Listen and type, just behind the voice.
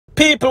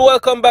People,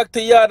 welcome back to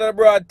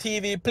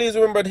YaadAndAbroadTV. Please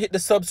remember to hit the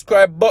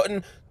subscribe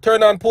button,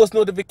 turn on post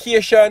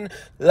notification,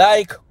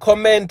 like,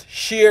 comment,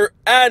 share,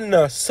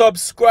 and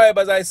subscribe.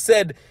 As I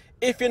said,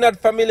 if you're not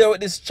familiar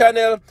with this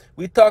channel,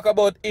 we talk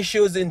about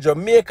issues in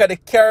Jamaica, the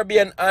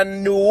Caribbean,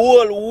 and the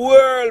whole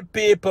world,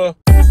 people.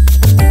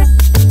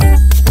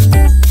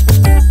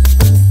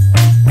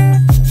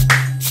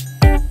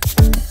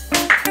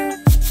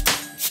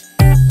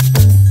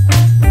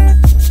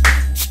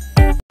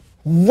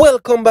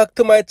 Welcome back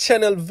to my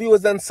channel,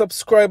 viewers and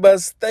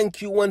subscribers.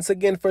 Thank you once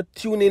again for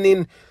tuning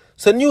in.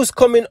 So news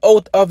coming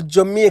out of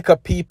Jamaica,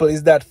 people,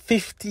 is that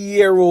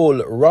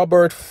 50-year-old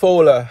Robert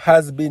Fowler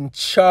has been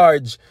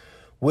charged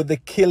with the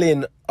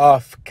killing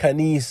of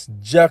Khanice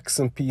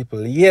Jackson,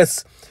 people.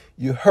 Yes,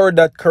 you heard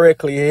that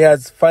correctly. He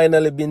has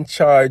finally been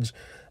charged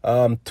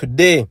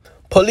today.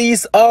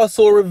 Police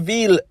also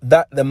revealed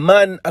that the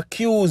man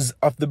accused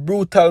of the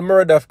brutal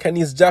murder of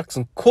Khanice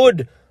Jackson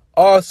could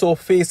also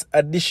face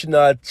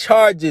additional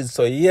charges.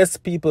 So yes,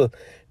 people,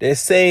 they're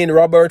saying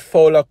Robert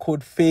Fowler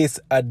could face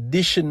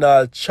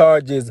additional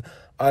charges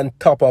on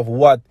top of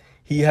what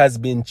he has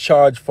been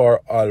charged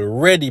for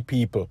already,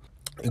 people.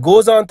 It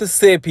goes on to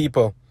say,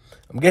 people,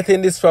 I'm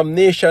getting this from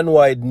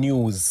Nationwide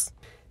News.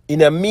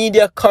 In a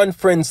media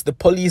conference, the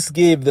police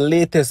gave the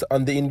latest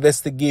on the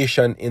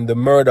investigation in the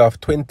murder of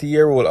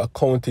 20-year-old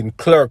accounting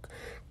clerk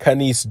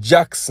Khanice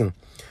Jackson,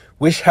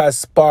 which has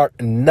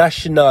sparked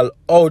national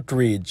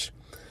outrage.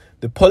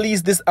 The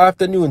police this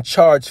afternoon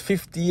charged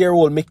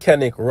 50-year-old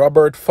mechanic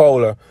Robert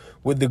Fowler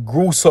with the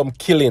gruesome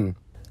killing.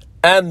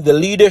 And the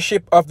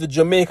leadership of the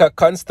Jamaica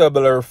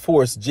Constabulary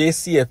Force,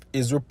 JCF,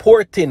 is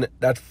reporting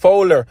that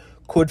Fowler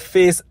could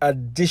face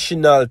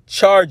additional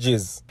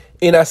charges.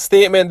 In a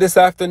statement this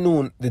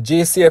afternoon, the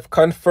JCF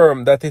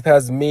confirmed that it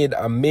has made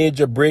a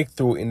major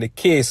breakthrough in the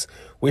case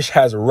which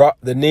has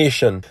rocked the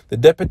nation. The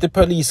Deputy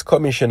Police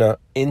Commissioner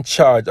in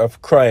charge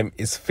of crime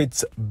is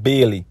Fitz.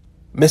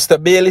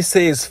 Mr. Bailey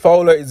says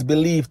Fowler is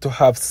believed to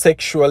have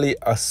sexually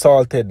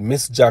assaulted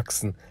Miss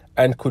Jackson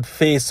and could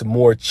face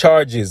more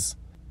charges.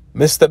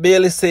 Mr.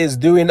 Bailey says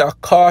during a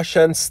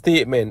caution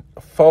statement,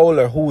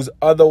 Fowler, who's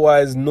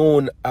otherwise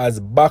known as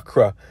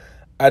Bakra,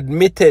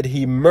 admitted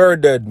he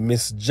murdered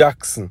Miss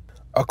Jackson.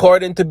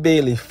 According to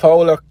Bailey,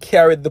 Fowler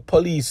carried the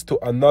police to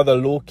another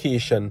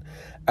location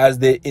as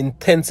they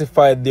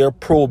intensified their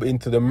probe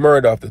into the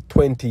murder of the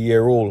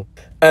 20-year-old.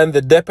 And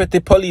the Deputy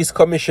Police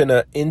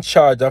Commissioner in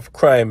charge of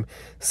crime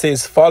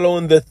says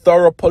following the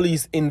thorough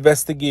police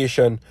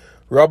investigation,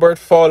 Robert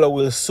Fowler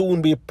will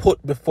soon be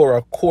put before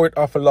a court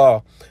of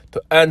law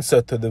to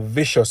answer to the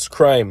vicious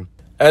crime.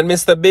 And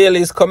Mr.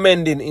 Bailey is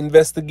commending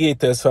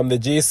investigators from the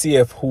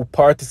JCF who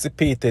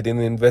participated in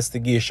the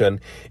investigation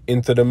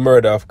into the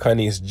murder of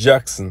Khanice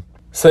Jackson.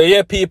 So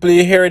yeah, people,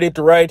 you heard it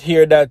right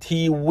here that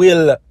he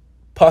will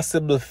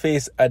possibly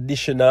face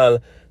additional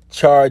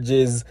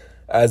charges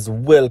as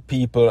well,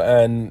 people.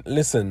 And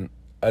listen,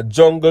 a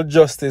jungle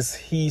justice,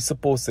 he's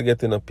supposed to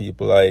get in a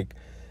people. Like,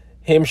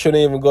 him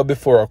shouldn't even go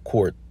before a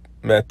court.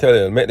 May I tell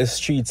you, make the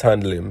streets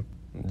handle him.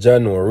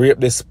 Jano, rape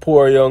this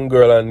poor young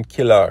girl and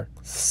kill her.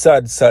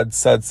 Sad, sad,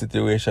 sad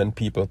situation,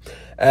 people.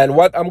 And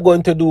what I'm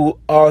going to do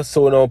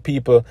also now,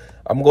 people,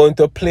 I'm going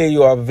to play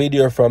you a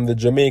video from the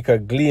Jamaica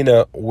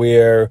Gleaner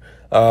where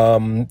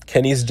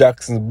Khanice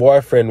Jackson's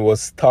boyfriend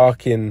was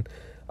talking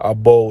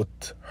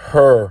about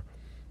her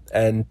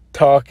and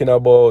talking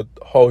about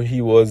how he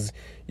was,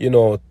 you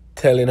know,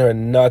 telling her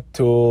not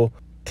to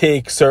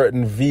take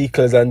certain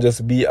vehicles and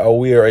just be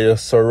aware of your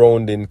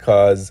surrounding,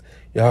 because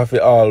you have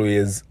to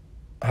always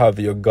have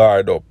your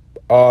guard up.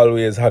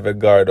 Always have a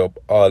guard up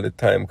all the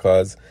time,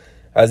 because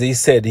as he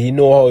said, he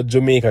know how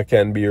Jamaica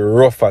can be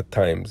rough at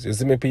times. You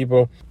see me,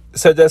 people?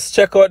 So just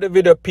check out the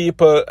video,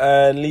 people,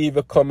 and leave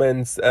a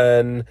comments,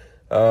 and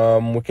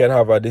we can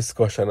have a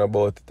discussion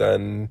about it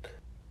and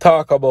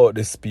talk about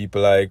this,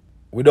 people. Like,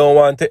 we don't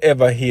want to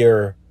ever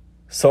hear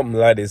something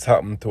like this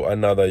happen to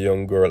another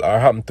young girl or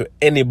happen to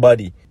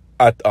anybody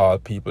at all,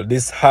 people.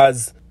 This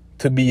has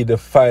to be the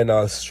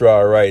final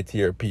straw right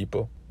here,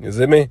 people. You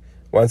see me?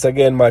 Once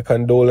again, my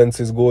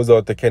condolences goes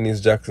out to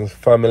Khanice Jackson's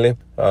family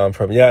from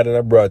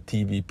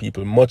YaadAndAbroadTV,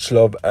 people. Much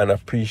love and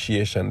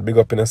appreciation. Big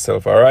up in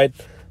yourself, all right?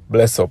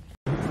 Bless up.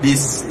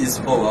 This is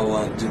how I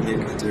want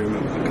Jamaica to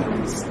remember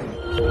Khanice.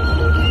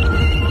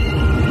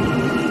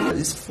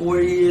 It's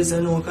 4 years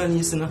I know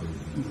Khanice, you know.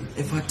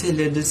 If I tell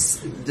you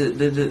this,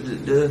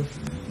 the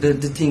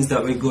things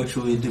that we go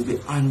through, it will be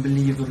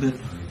unbelievable.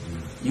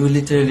 You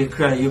literally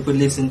cry. You could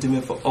listen to me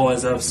for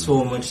hours. I have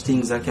so much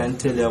things I can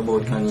tell you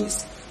about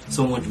Khanice.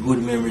 So much good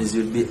memories.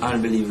 You'd be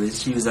unbelievable.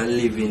 She was a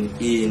living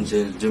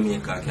angel,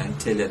 Jamaica. I can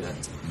tell you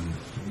that.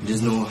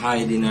 There's no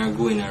hiding or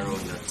going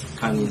around that.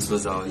 Khanice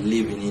was our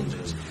living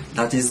angel.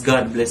 That is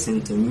God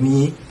blessing to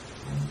me,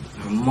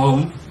 her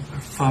mom,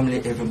 her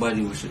family,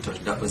 everybody we should touch.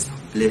 That was a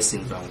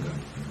blessing from God.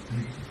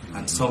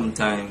 And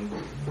sometimes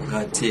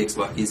God takes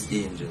back his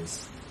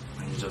angels.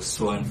 And it's just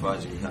so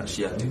unfortunate that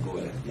she had to go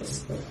like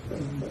this.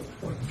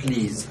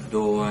 Please, I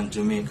don't want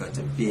Jamaica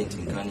to paint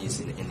in Khanice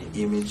in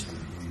any image.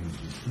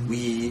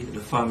 we, the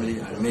family,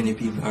 and many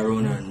people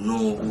around her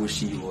know who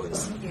she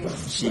was.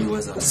 She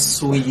was a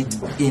sweet,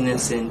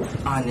 innocent,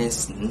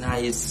 honest,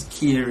 nice,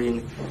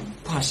 caring,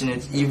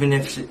 passionate. Even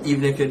if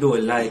you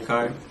don't like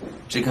her,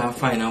 she can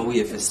find a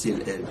way to still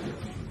help you.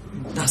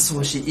 That's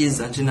how she is,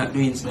 and she's not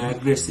doing it in an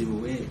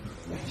aggressive way.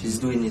 She's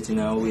doing it in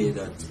a way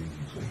that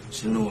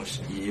she knows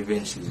she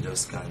eventually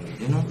just can,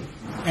 you know.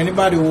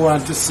 Anybody who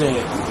wants to say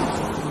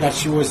that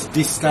she was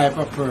this type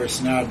of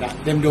person or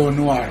that, them don't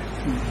know her.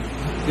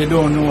 They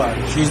don't know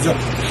her. She's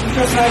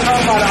just like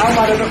her mother. Her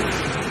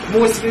mother,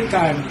 most of the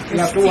time, you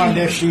have to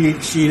wonder if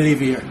she live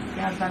here.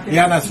 You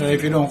understand?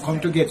 If you don't come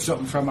to get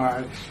something from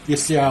her, you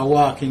see her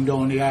walking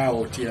down the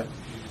out here,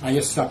 and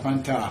you stop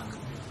and talk.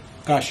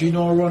 Because she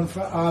don't run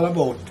for all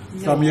about,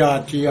 from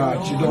yard to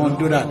yard. She don't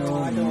do that.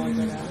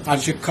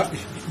 And she,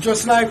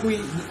 just like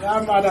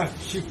her mother,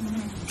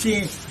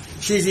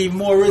 she's even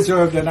more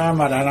reserved than her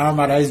mother, and her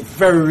mother is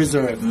very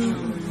reserved.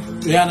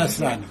 You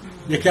understand?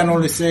 You can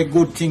only say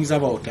good things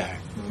about her.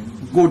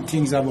 Good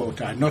things about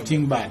her,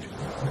 nothing bad.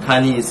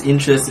 Khanice is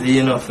interested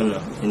enough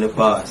in the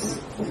past.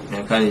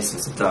 And Khanice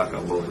used to talk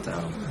about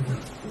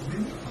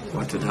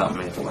what would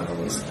happen if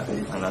one was died.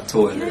 And I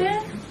told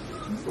her,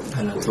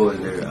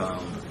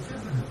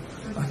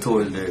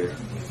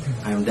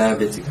 I'm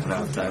diabetic and I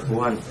have type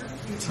 1.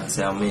 So I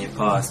said, I may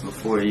pass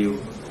before you.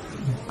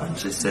 And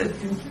she said,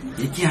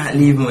 you can't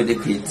leave me with the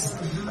kids.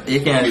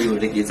 You can't leave me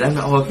with the kids. And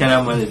how can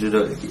I manage with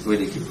the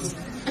kids?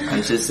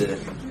 And she said,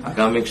 I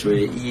can make sure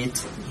you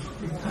eat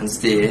and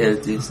stay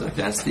healthy so I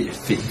can stay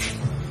fit.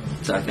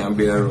 So I can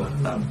be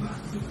around them.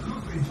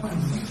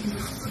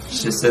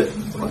 She said,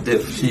 what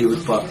if she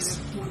would pass?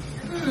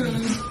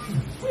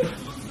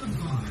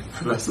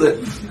 And I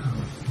said,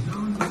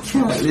 I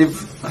can't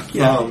live, I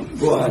can't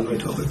go on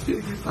without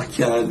you. I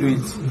can't do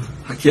it.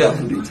 I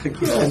can't do it.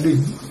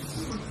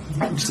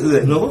 And she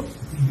said, no,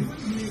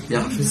 you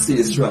have to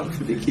stay strong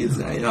for the kids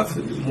and you have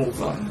to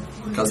move on.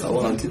 Because I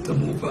wanted to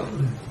move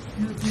on.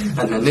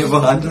 And I never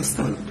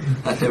understand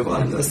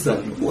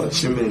what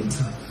she meant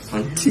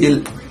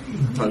until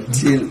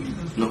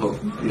no,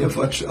 I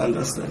never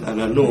understand.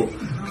 And I know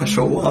because she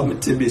want me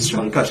to be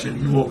strong, because she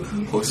know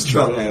how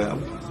strong I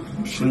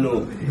am. She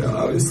know, I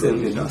always tell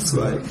me that's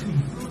why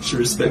she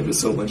respects me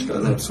so much,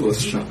 because I'm so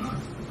strong.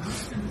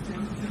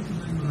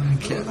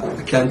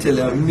 I can't tell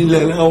you a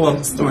million and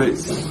one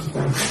stories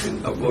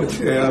about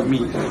her and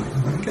me.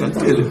 I can't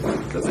tell you,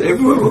 because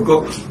everywhere we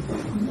go,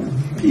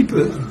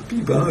 people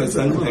always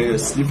admire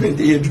us, different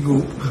age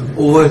group,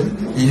 old,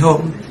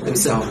 young. They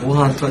say, I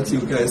want what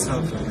you guys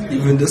have.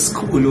 Even the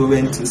school we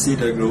went to see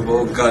the group,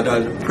 oh God,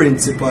 and the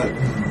principal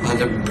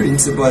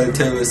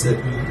tell us,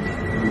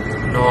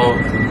 no,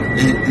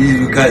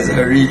 you guys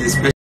are really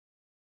special.